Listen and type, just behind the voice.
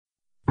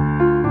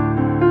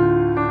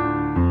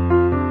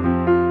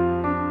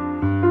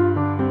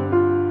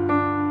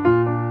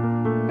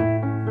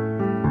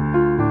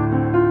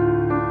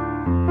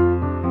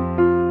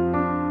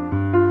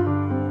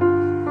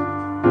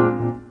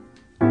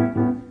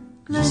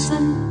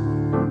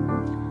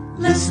Listen,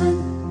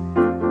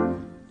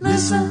 listen,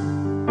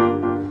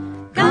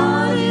 listen.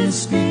 God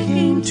is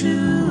speaking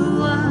to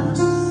us.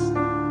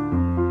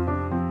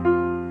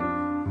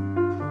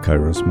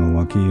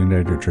 Kairos-Milwaukie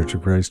United Church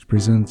of Christ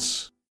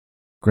presents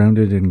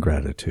Grounded in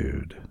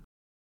Gratitude.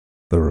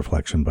 The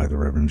reflection by the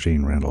Reverend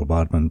Jeanne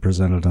Randall-Bodman,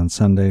 presented on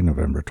Sunday,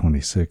 November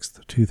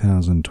 26th,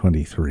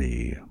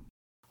 2023.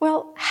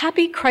 Well,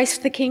 happy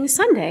Christ the King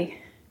Sunday,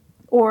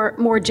 or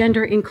more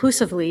gender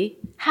inclusively,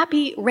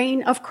 happy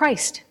Reign of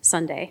Christ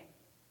Sunday.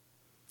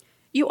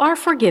 You are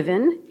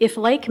forgiven if,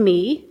 like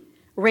me,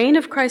 Reign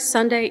of Christ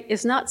Sunday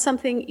is not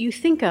something you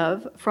think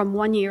of from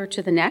one year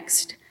to the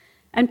next,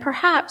 and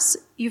perhaps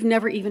you've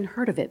never even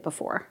heard of it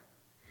before.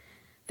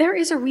 There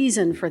is a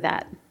reason for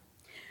that.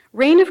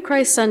 Reign of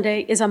Christ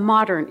Sunday is a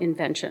modern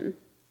invention.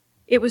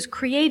 It was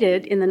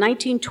created in the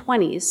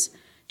 1920s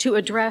to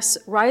address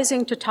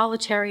rising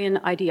totalitarian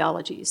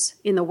ideologies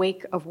in the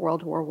wake of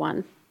World War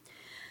I.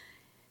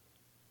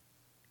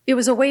 It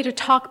was a way to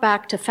talk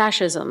back to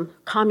fascism,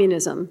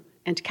 communism,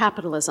 and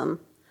capitalism,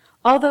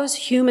 all those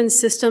human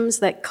systems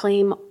that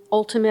claim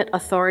ultimate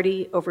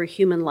authority over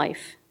human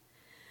life.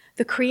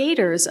 The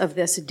creators of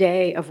this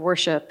day of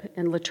worship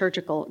and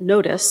liturgical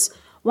notice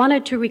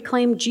wanted to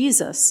reclaim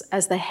Jesus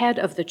as the head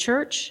of the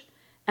church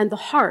and the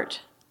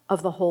heart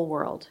of the whole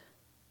world.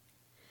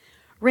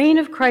 Reign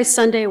of Christ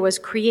Sunday was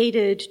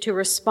created to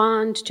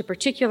respond to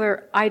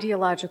particular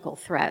ideological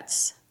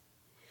threats.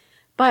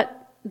 But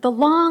the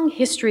long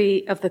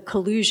history of the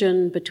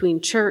collusion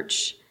between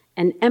church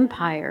and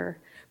empire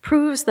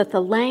proves that the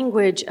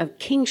language of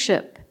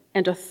kingship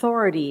and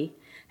authority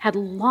had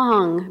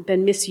long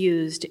been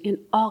misused in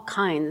all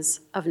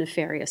kinds of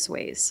nefarious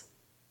ways.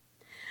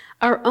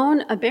 Our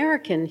own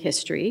American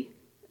history,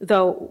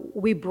 though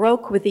we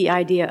broke with the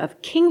idea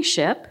of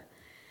kingship,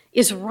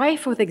 is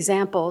rife with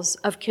examples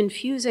of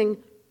confusing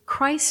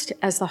Christ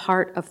as the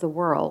heart of the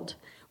world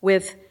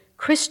with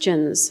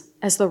Christians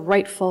as the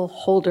rightful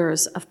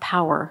holders of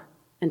power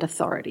and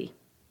authority.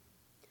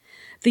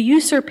 The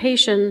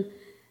usurpation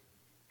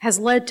has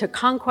led to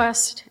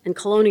conquest and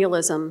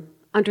colonialism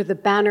under the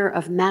banner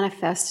of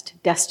manifest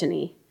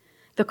destiny,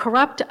 the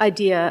corrupt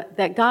idea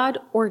that God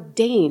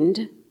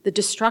ordained the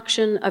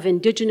destruction of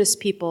indigenous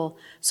people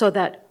so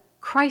that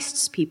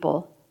Christ's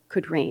people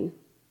could reign.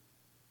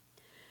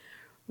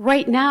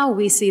 Right now,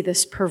 we see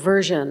this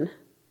perversion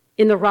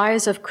in the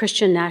rise of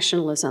Christian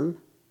nationalism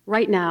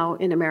right now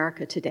in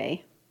America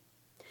today,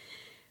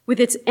 with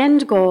its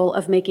end goal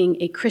of making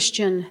a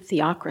Christian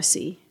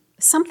theocracy,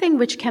 something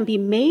which can be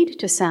made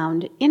to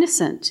sound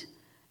innocent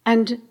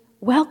and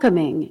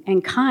welcoming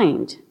and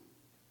kind.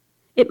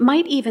 It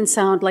might even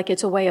sound like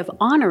it's a way of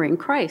honoring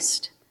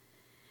Christ.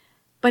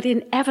 But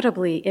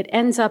inevitably, it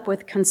ends up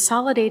with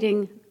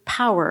consolidating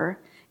power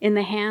in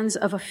the hands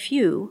of a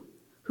few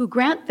who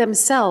grant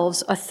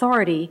themselves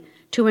authority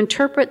to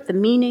interpret the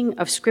meaning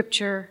of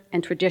Scripture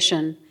and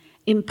tradition,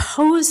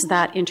 impose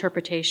that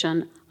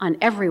interpretation on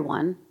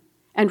everyone,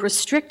 and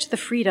restrict the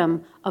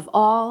freedom of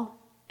all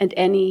and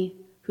any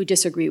who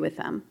disagree with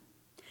them.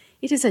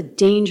 It is a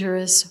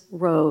dangerous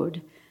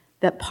road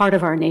that part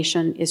of our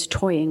nation is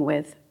toying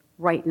with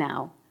right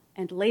now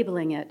and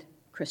labeling it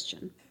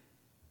Christian.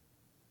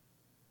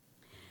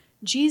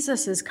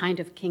 Jesus' kind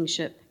of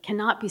kingship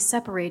cannot be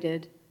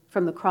separated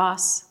from the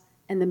cross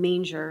and the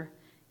manger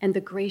and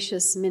the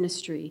gracious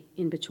ministry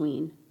in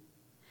between.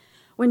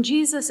 When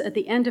Jesus at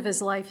the end of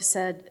his life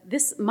said,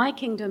 "My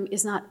kingdom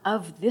is not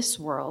of this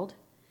world,"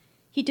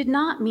 he did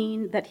not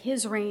mean that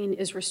his reign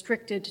is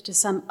restricted to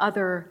some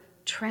other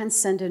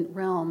transcendent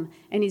realm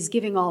and he's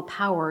giving all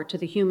power to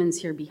the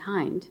humans here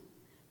behind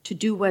to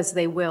do as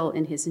they will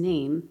in his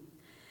name.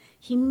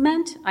 He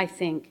meant, I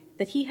think,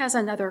 that he has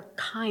another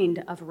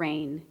kind of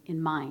reign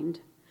in mind,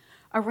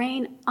 a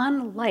reign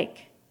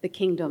unlike the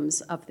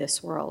kingdoms of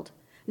this world,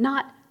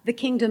 not the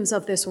kingdoms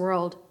of this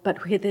world,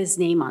 but with his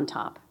name on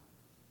top.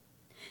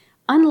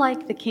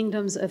 Unlike the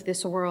kingdoms of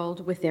this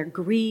world with their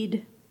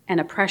greed and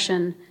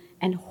oppression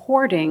and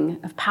hoarding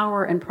of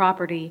power and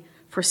property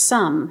for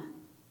some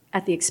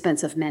at the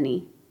expense of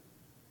many.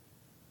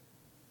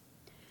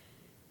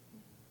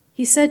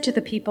 He said to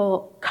the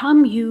people,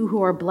 "Come you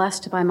who are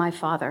blessed by my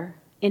Father,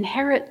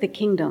 inherit the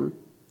kingdom,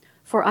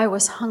 for I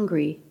was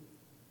hungry.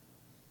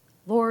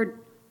 Lord,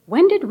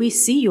 when did we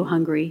see you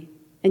hungry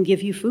and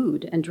give you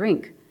food and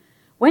drink?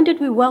 When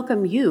did we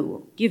welcome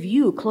you, give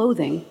you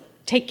clothing,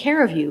 take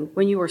care of you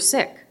when you were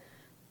sick,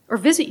 or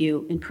visit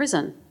you in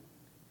prison?"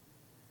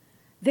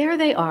 There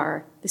they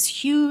are,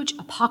 this huge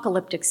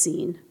apocalyptic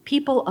scene,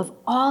 people of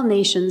all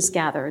nations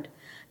gathered,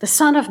 the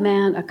Son of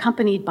Man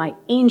accompanied by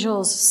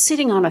angels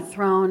sitting on a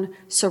throne,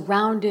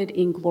 surrounded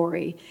in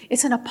glory.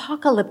 It's an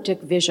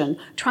apocalyptic vision,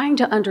 trying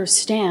to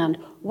understand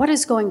what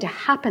is going to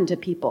happen to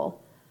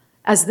people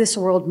as this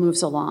world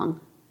moves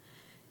along.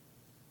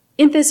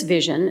 In this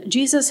vision,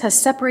 Jesus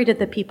has separated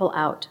the people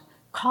out,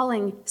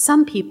 calling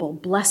some people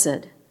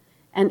blessed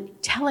and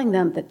telling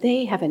them that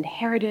they have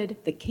inherited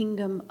the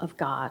kingdom of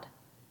God.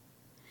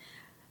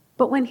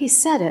 But when he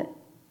said it,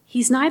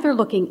 he's neither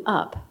looking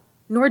up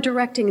nor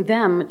directing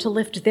them to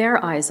lift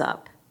their eyes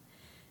up.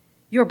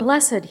 You're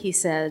blessed, he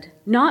said,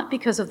 not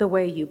because of the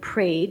way you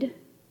prayed,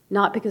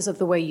 not because of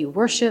the way you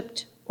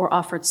worshiped or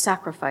offered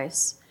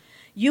sacrifice.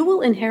 You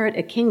will inherit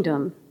a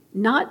kingdom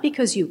not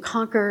because you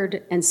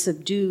conquered and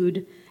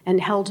subdued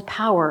and held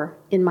power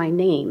in my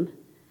name.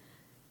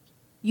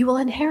 You will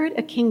inherit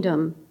a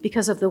kingdom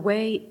because of the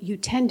way you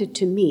tended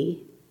to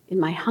me in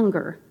my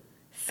hunger,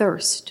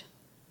 thirst,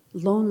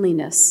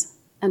 loneliness,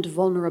 and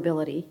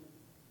vulnerability.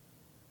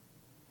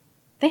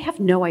 They have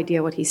no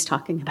idea what he's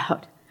talking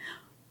about.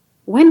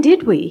 When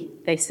did we,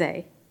 they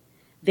say.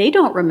 They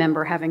don't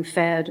remember having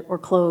fed or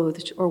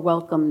clothed or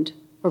welcomed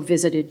or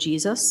visited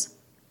Jesus,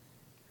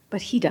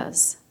 but he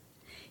does.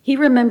 He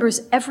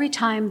remembers every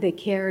time they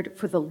cared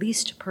for the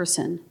least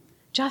person,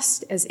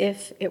 just as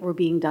if it were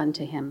being done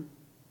to him.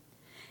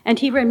 And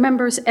he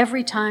remembers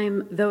every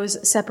time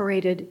those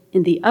separated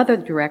in the other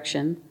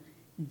direction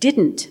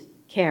didn't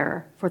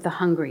care for the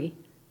hungry,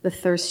 the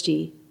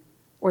thirsty,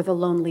 or the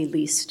lonely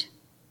least.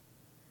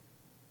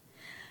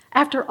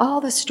 After all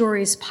the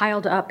stories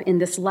piled up in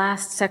this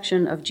last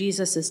section of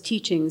Jesus'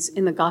 teachings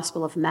in the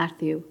Gospel of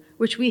Matthew,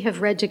 which we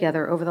have read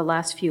together over the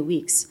last few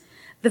weeks,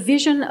 the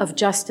vision of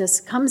justice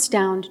comes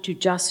down to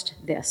just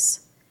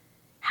this.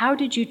 How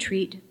did you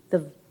treat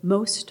the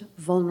most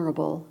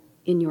vulnerable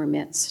in your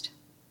midst?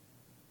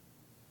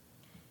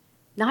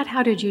 Not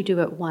how did you do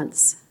it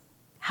once.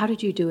 How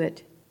did you do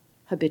it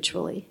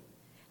habitually?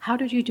 How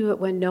did you do it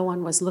when no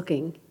one was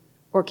looking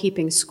or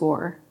keeping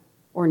score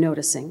or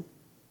noticing?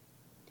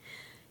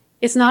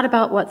 It's not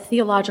about what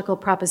theological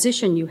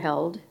proposition you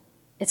held.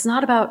 It's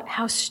not about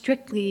how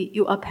strictly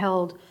you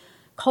upheld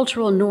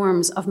cultural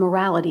norms of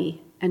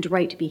morality and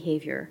right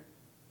behavior.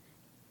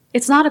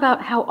 It's not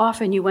about how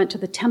often you went to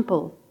the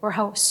temple or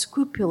how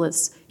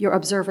scrupulous your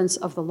observance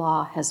of the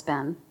law has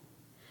been.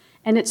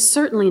 And it's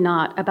certainly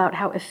not about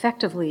how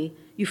effectively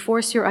you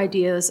force your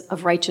ideas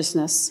of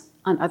righteousness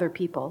on other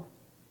people.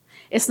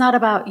 It's not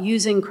about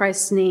using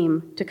Christ's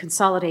name to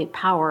consolidate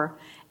power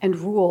and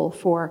rule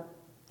for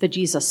the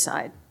Jesus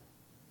side.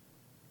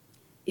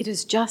 It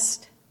is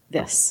just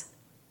this.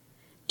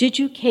 Did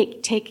you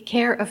take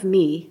care of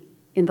me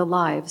in the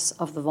lives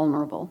of the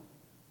vulnerable?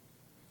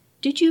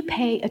 Did you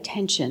pay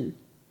attention?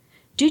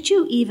 Did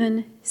you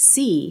even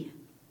see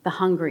the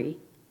hungry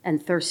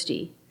and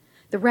thirsty,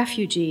 the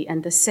refugee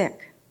and the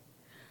sick?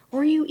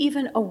 Were you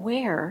even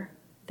aware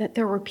that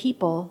there were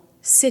people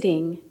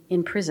sitting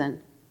in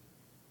prison?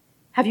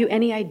 Have you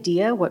any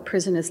idea what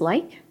prison is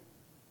like?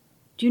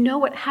 Do you know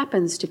what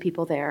happens to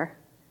people there?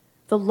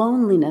 The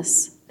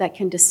loneliness that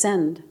can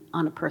descend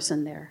on a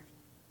person there.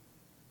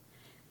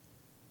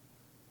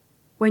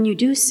 When you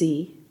do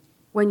see,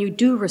 when you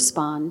do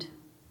respond,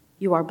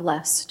 you are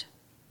blessed.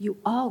 You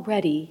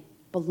already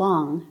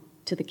belong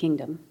to the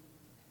kingdom.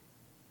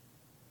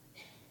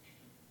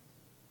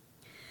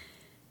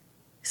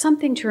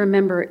 Something to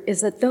remember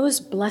is that those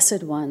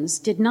blessed ones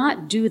did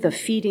not do the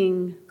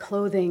feeding,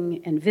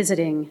 clothing, and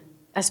visiting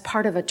as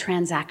part of a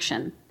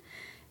transaction.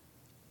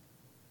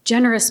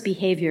 Generous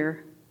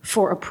behavior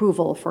for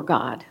approval for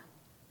God.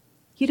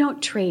 You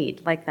don't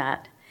trade like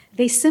that.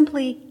 They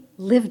simply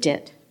lived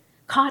it,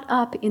 caught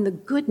up in the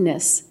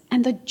goodness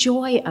and the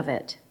joy of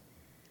it.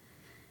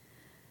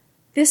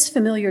 This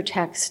familiar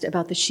text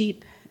about the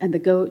sheep and the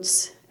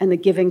goats and the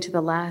giving to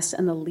the last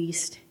and the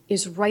least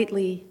is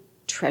rightly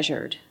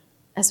treasured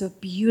as a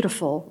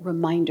beautiful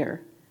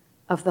reminder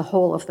of the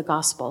whole of the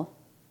gospel.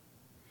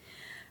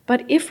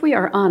 But if we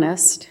are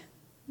honest,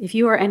 if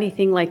you are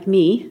anything like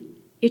me,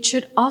 it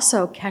should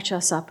also catch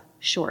us up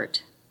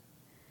short.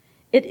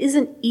 It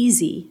isn't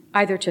easy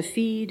either to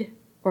feed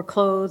or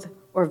clothe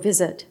or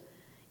visit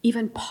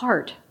even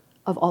part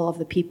of all of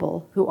the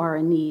people who are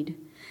in need.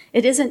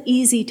 It isn't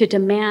easy to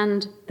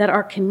demand that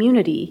our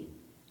community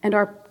and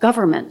our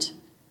government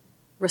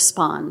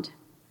respond.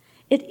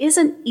 It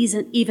isn't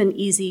even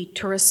easy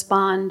to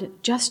respond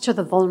just to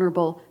the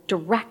vulnerable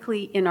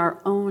directly in our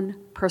own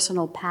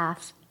personal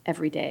path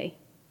every day.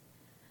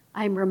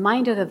 I'm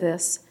reminded of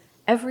this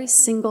every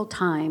single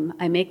time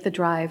I make the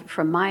drive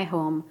from my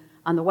home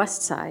on the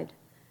west side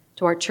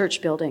to our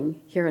church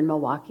building here in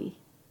Milwaukee.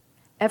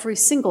 Every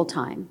single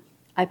time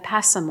I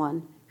pass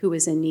someone who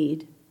is in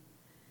need,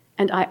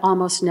 and I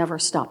almost never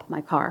stop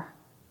my car,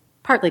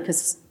 partly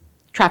because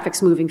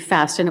traffic's moving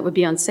fast and it would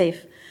be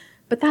unsafe,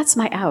 but that's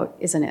my out,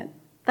 isn't it?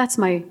 That's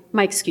my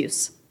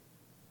excuse.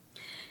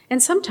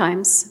 And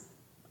sometimes,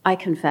 I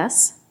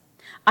confess,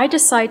 I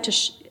decide to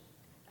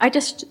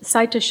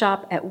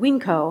shop at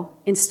Winco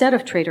instead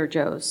of Trader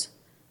Joe's.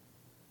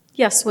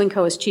 Yes,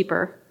 Winco is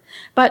cheaper,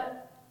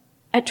 but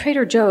at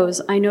Trader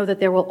Joe's, I know that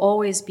there will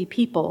always be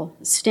people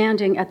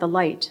standing at the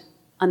light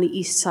on the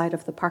east side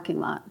of the parking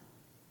lot.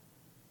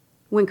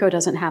 Winco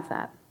doesn't have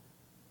that.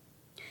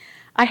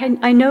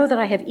 I know that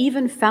I have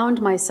even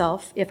found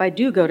myself, if I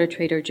do go to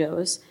Trader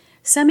Joe's,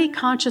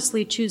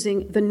 semi-consciously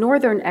choosing the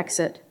northern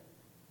exit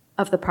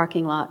of the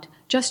parking lot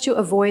just to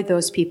avoid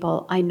those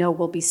people I know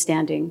will be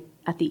standing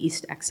at the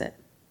east exit.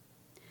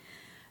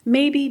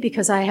 Maybe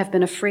because I have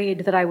been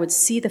afraid that I would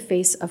see the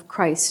face of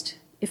Christ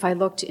if I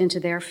looked into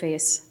their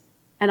face,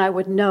 and I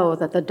would know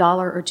that the $1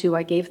 or $2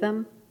 I gave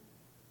them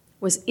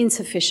was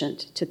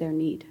insufficient to their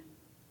need.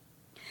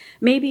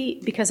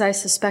 Maybe because I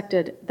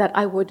suspected that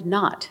I would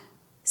not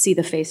see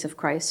the face of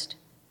Christ,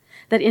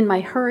 that in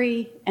my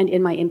hurry and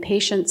in my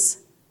impatience,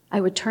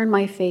 I would turn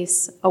my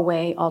face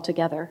away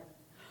altogether.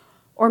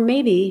 Or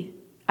maybe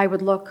I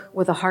would look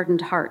with a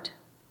hardened heart,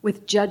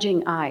 with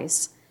judging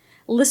eyes,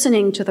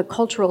 listening to the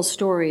cultural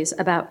stories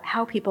about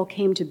how people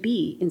came to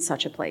be in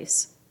such a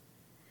place,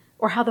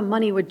 or how the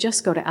money would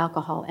just go to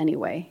alcohol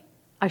anyway.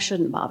 I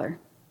shouldn't bother.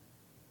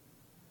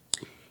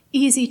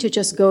 Easy to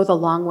just go the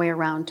long way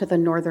around to the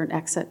northern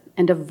exit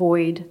and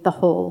avoid the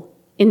whole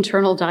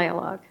internal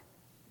dialogue.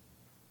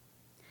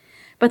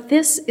 But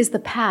this is the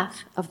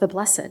path of the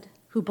blessed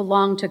who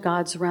belong to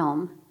God's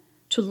realm,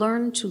 to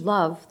learn to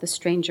love the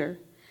stranger,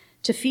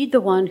 to feed the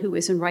one who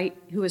is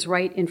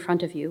right in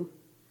front of you,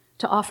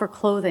 to offer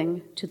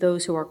clothing to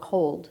those who are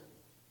cold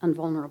and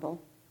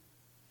vulnerable.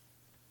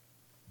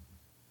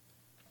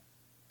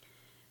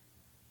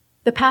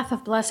 The path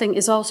of blessing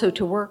is also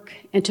to work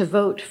and to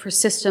vote for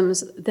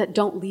systems that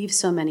don't leave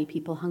so many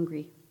people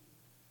hungry.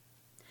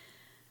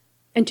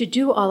 And to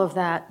do all of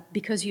that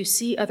because you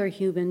see other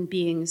human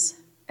beings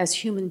as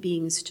human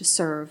beings to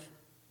serve,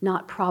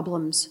 not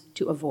problems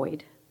to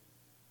avoid.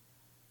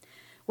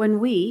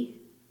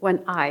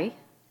 When I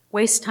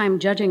waste time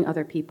judging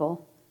other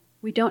people,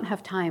 we don't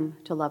have time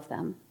to love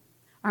them.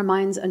 Our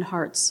minds and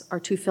hearts are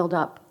too filled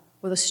up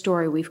with a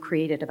story we've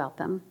created about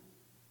them.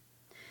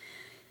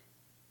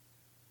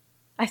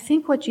 I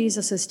think what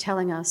Jesus is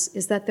telling us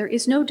is that there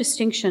is no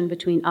distinction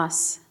between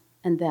us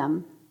and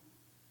them.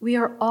 We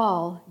are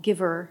all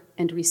giver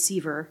and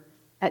receiver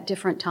at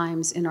different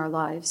times in our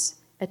lives,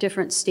 at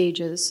different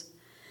stages,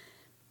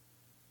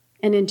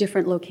 and in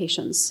different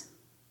locations.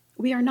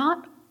 We are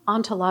not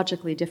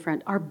ontologically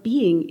different. Our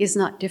being is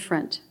not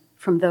different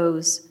from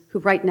those who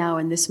right now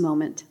in this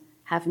moment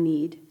have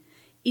need,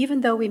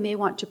 even though we may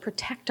want to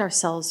protect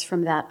ourselves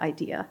from that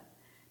idea,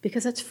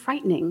 because it's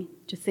frightening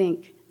to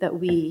think that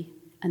we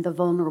and the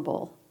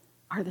vulnerable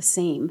are the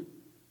same.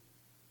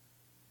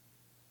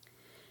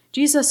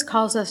 Jesus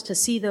calls us to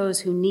see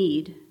those who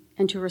need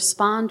and to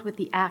respond with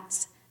the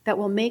acts that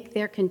will make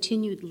their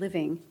continued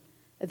living,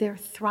 their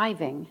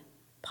thriving,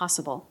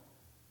 possible.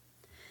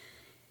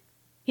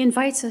 He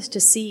invites us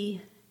to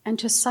see and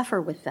to suffer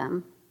with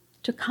them,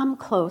 to come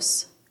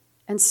close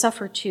and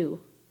suffer too,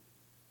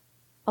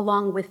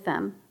 along with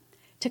them,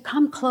 to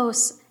come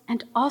close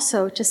and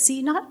also to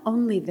see not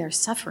only their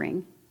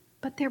suffering,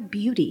 but their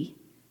beauty,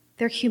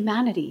 their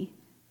humanity,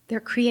 their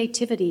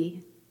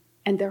creativity,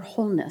 and their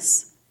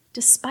wholeness,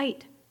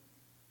 despite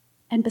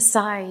and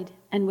beside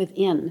and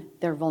within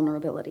their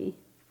vulnerability.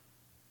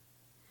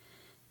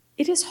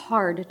 It is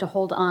hard to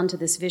hold on to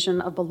this vision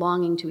of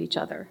belonging to each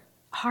other,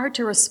 hard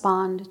to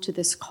respond to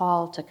this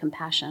call to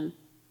compassion.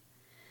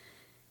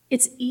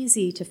 It's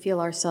easy to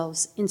feel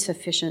ourselves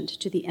insufficient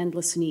to the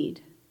endless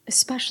need,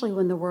 especially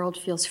when the world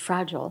feels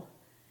fragile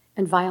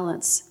and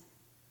violence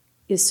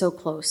is so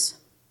close.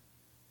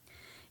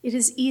 It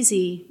is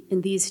easy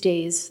in these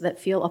days that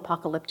feel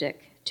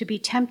apocalyptic to be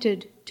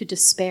tempted to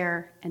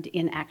despair and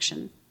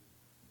inaction.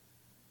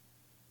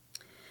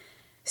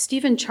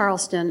 Stephen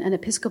Charleston, an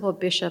Episcopal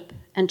bishop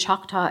and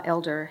Choctaw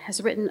elder,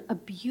 has written a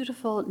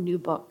beautiful new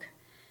book.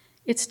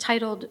 It's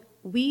titled,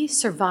 "We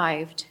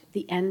Survived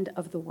the End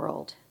of the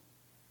World: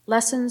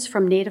 Lessons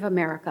from Native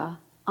America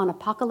on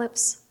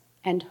Apocalypse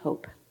and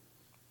Hope."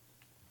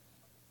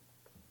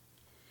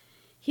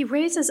 He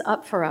raises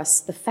up for us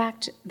the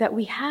fact that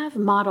we have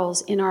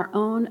models in our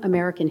own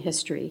American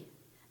history,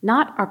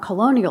 not our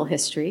colonial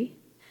history,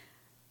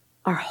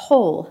 our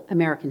whole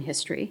American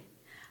history,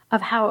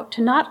 of how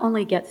to not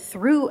only get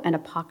through an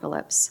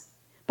apocalypse,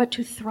 but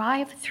to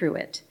thrive through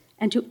it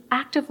and to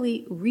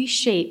actively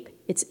reshape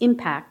its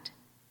impact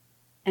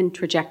and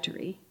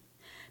trajectory.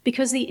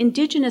 Because the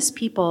indigenous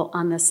people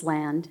on this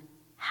land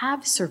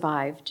have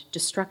survived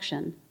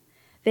destruction.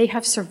 They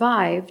have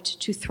survived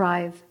to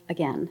thrive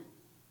again.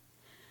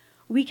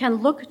 We can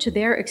look to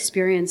their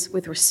experience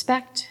with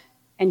respect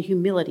and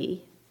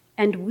humility,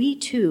 and we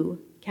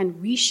too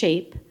can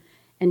reshape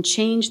and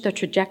change the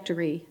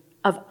trajectory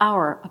of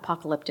our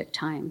apocalyptic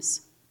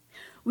times.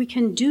 We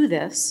can do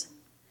this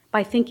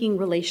by thinking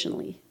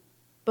relationally,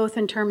 both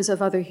in terms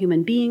of other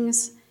human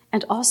beings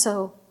and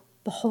also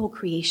the whole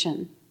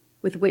creation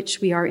with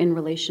which we are in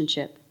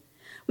relationship.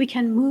 We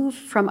can move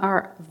from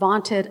our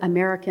vaunted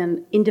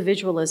American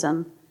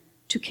individualism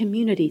to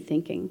community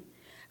thinking,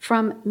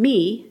 from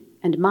me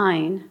and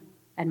mine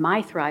and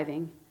my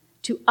thriving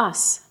to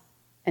us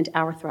and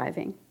our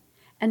thriving.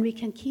 And we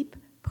can keep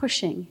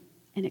pushing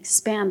and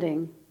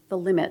expanding the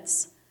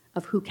limits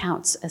of who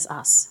counts as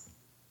us.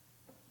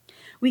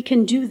 We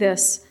can do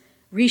this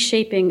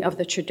reshaping of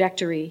the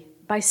trajectory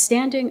by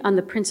standing on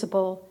the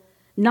principle,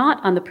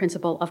 not on the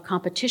principle of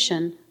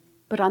competition,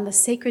 but on the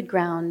sacred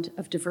ground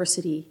of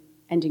diversity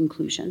and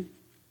inclusion.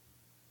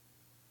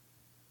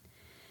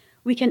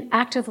 We can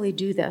actively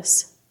do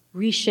this,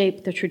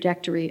 reshape the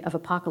trajectory of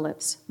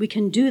apocalypse. We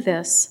can do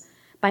this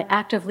by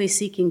actively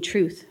seeking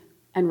truth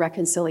and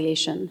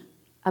reconciliation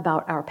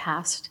about our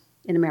past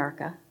in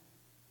America.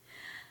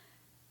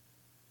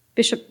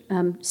 Bishop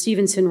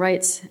Stevenson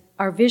writes,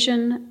 "Our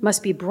vision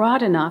must be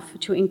broad enough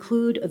to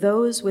include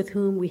those with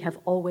whom we have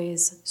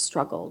always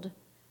struggled.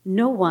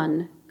 No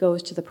one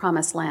goes to the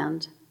promised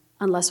land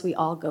unless we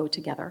all go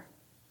together."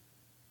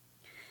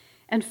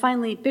 And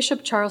finally,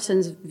 Bishop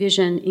Charleston's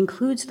vision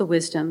includes the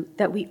wisdom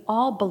that we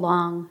all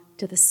belong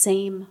to the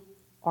same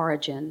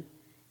origin,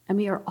 and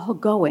we are all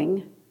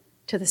going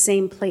to the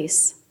same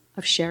place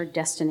of shared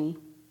destiny.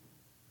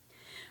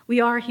 We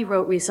are, he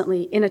wrote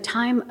recently, in a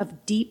time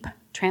of deep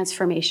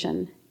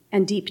transformation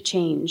and deep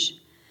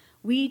change.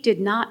 We did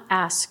not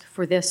ask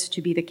for this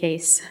to be the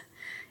case.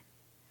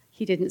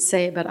 He didn't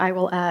say, but I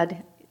will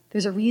add,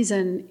 there's a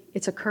reason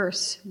it's a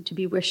curse to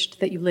be wished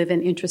that you live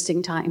in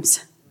interesting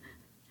times.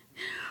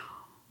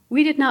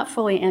 We did not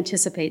fully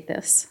anticipate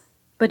this,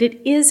 but it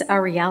is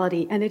our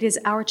reality and it is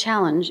our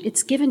challenge.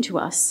 It's given to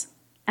us,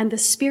 and the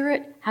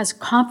Spirit has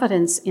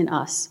confidence in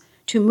us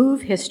to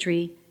move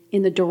history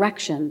in the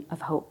direction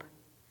of hope.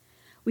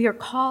 We are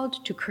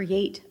called to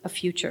create a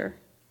future,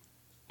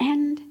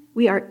 and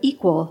we are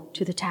equal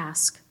to the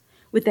task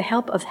with the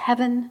help of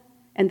heaven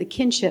and the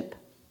kinship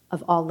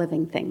of all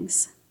living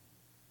things.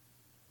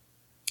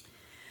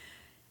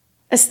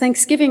 As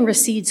Thanksgiving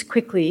recedes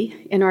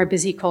quickly in our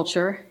busy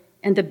culture,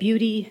 and the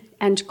beauty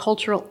and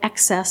cultural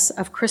excess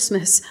of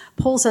Christmas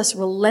pulls us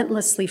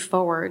relentlessly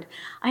forward,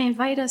 I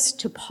invite us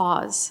to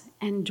pause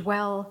and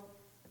dwell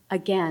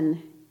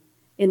again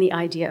in the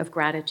idea of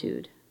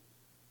gratitude.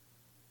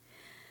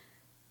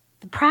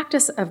 The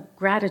practice of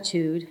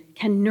gratitude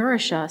can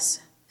nourish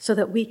us so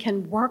that we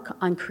can work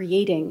on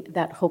creating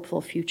that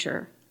hopeful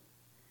future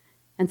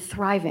and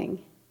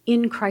thriving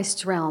in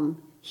Christ's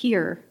realm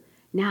here,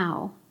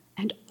 now,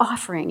 and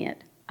offering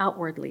it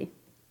outwardly.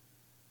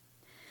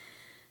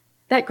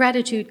 That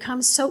gratitude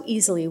comes so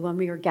easily when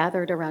we are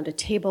gathered around a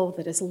table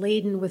that is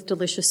laden with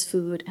delicious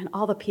food and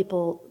all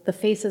the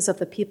faces of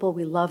the people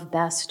we love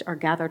best are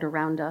gathered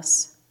around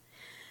us.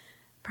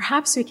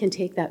 Perhaps we can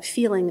take that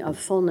feeling of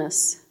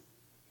fullness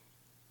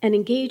and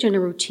engage in a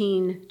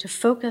routine to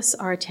focus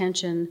our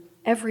attention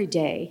every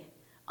day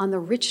on the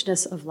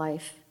richness of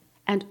life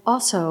and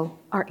also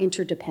our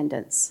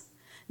interdependence.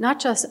 Not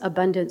just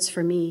abundance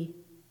for me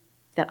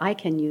that I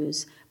can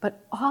use,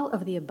 but all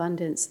of the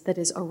abundance that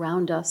is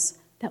around us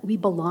that we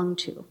belong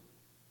to.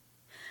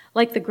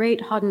 Like the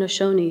great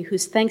Haudenosaunee,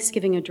 whose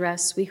Thanksgiving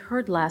address we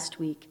heard last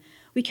week,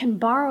 we can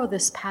borrow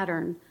this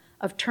pattern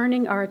of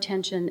turning our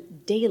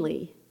attention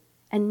daily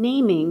and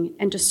naming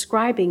and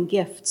describing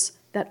gifts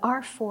that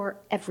are for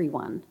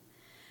everyone,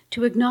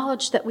 to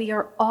acknowledge that we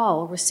are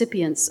all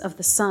recipients of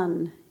the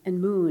sun and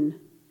moon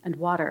and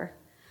water,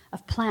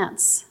 of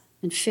plants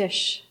and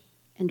fish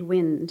and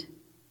wind.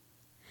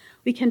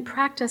 We can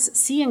practice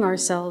seeing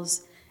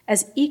ourselves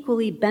as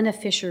equally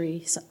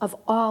beneficiaries of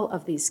all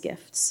of these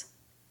gifts,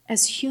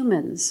 as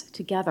humans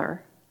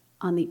together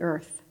on the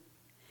earth.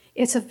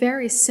 It's a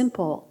very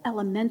simple,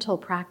 elemental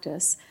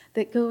practice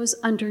that goes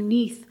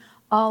underneath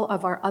all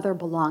of our other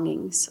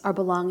belongings, our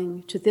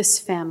belonging to this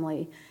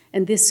family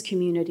and this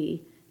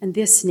community and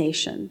this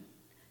nation.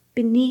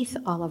 Beneath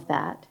all of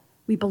that,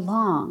 we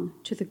belong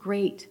to the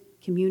great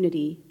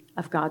community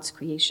of God's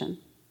creation.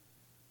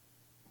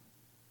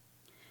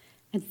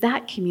 And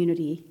that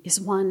community is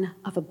one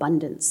of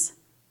abundance.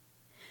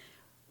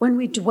 When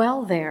we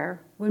dwell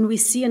there, when we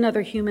see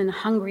another human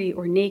hungry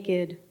or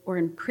naked or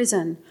in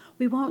prison,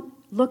 we won't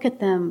look at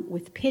them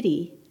with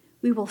pity.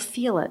 We will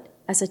feel it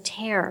as a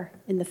tear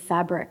in the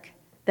fabric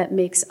that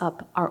makes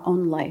up our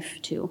own life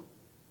too.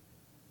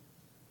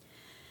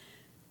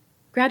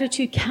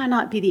 Gratitude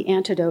cannot be the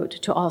antidote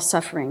to all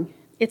suffering.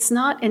 It's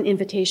not an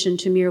invitation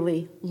to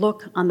merely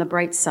look on the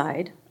bright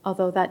side,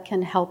 although that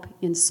can help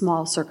in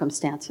small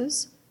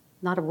circumstances.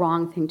 Not a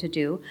wrong thing to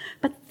do,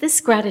 but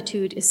this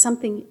gratitude is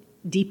something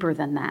deeper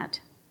than that.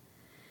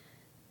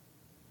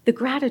 The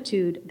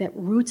gratitude that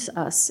roots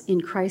us in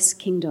Christ's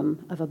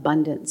kingdom of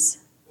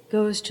abundance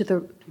goes to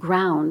the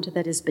ground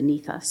that is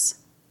beneath us.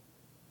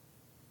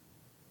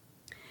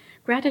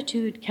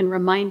 Gratitude can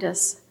remind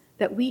us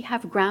that we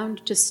have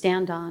ground to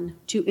stand on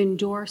to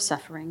endure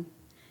suffering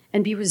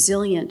and be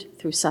resilient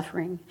through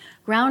suffering,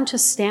 ground to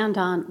stand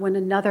on when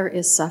another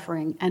is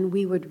suffering and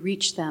we would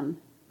reach them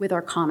with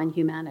our common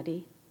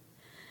humanity.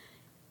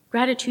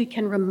 Gratitude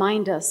can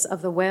remind us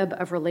of the web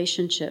of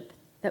relationship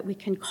that we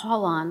can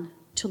call on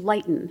to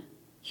lighten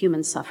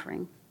human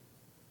suffering.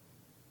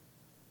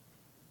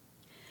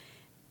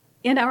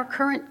 In our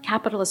current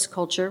capitalist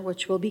culture,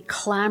 which will be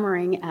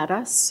clamoring at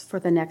us for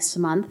the next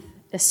month,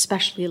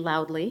 especially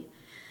loudly,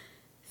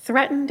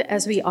 threatened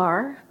as we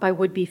are by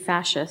would-be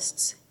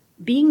fascists,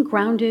 being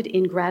grounded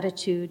in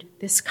gratitude,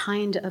 this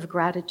kind of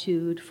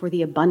gratitude for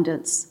the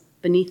abundance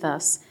beneath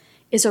us,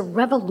 is a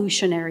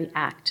revolutionary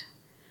act,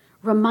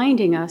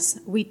 reminding us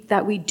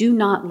that we do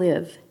not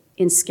live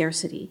in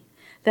scarcity,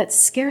 that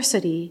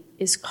scarcity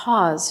is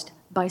caused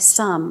by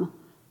some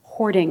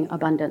hoarding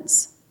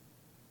abundance.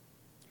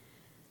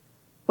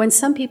 When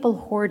some people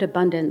hoard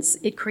abundance,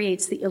 it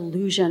creates the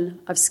illusion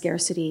of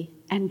scarcity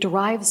and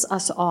drives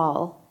us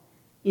all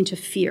into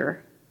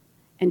fear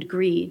and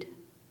greed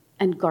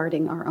and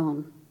guarding our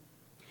own.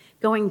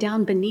 Going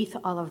down beneath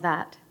all of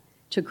that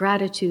to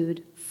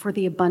gratitude for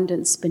the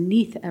abundance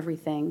beneath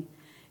everything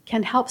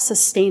can help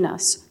sustain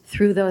us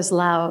through those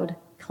loud,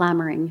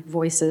 clamoring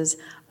voices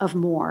of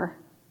more,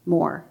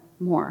 more,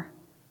 more.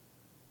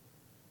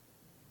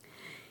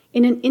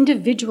 In an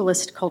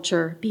individualist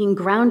culture, being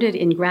grounded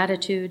in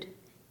gratitude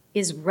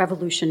is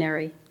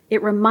revolutionary.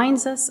 It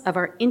reminds us of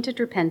our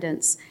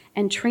interdependence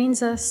and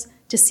trains us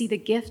to see the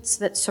gifts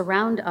that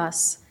surround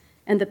us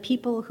and the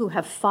people who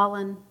have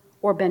fallen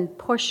or been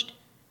pushed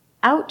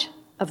out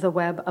of the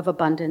web of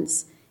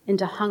abundance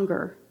into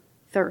hunger,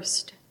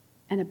 thirst,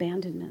 and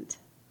abandonment.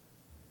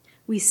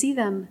 We see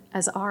them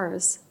as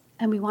ours,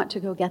 and we want to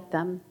go get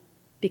them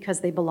because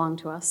they belong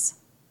to us.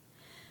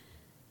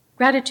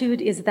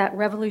 Gratitude is that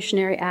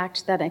revolutionary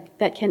act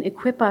that can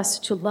equip us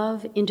to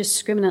love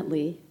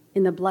indiscriminately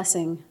in the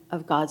blessing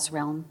of God's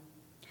realm.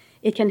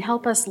 It can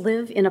help us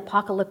live in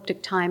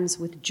apocalyptic times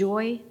with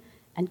joy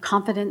and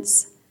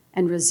confidence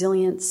and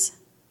resilience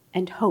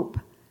and hope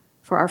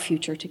for our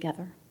future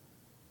together.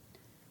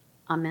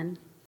 Amen.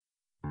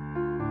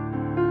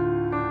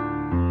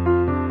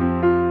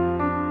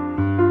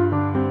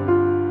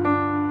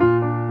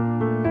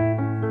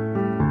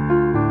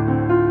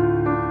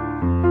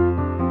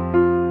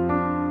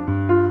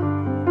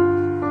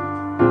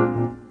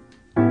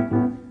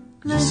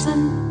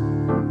 Listen,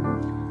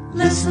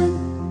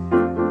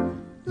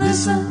 listen,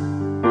 listen.